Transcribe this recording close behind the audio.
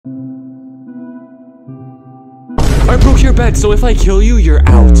broke your bed, so if I kill you, you're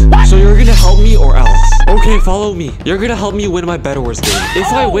out. So you're gonna help me or else. Okay, follow me. You're gonna help me win my Bedwars game. If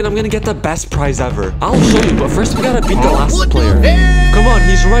I win, I'm gonna get the best prize ever. I'll show you, but first we gotta beat the last player. Come on,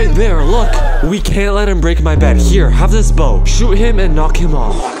 he's right there, look. We can't let him break my bed. Here, have this bow. Shoot him and knock him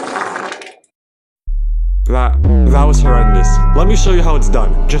off. That was horrendous. Let me show you how it's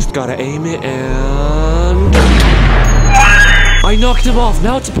done. Just gotta aim it and... I knocked him off.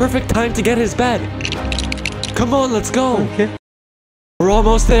 Now it's a perfect time to get his bed. Come on, let's go. Okay. We're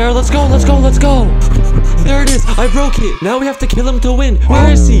almost there. Let's go, let's go, let's go. There it is. I broke it. Now we have to kill him to win.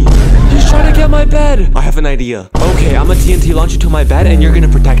 Where is he? He's trying to get my bed. I have an idea. Okay, I'm a TNT launch you to my bed and you're gonna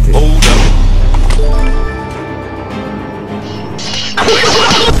protect it. Hold up.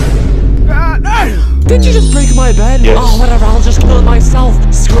 Did you just break my bed? Yes. Oh, whatever. I'll just kill it myself.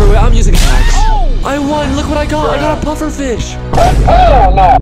 Screw it. I'm using hacks. I won. Look what I got. I got a puffer fish.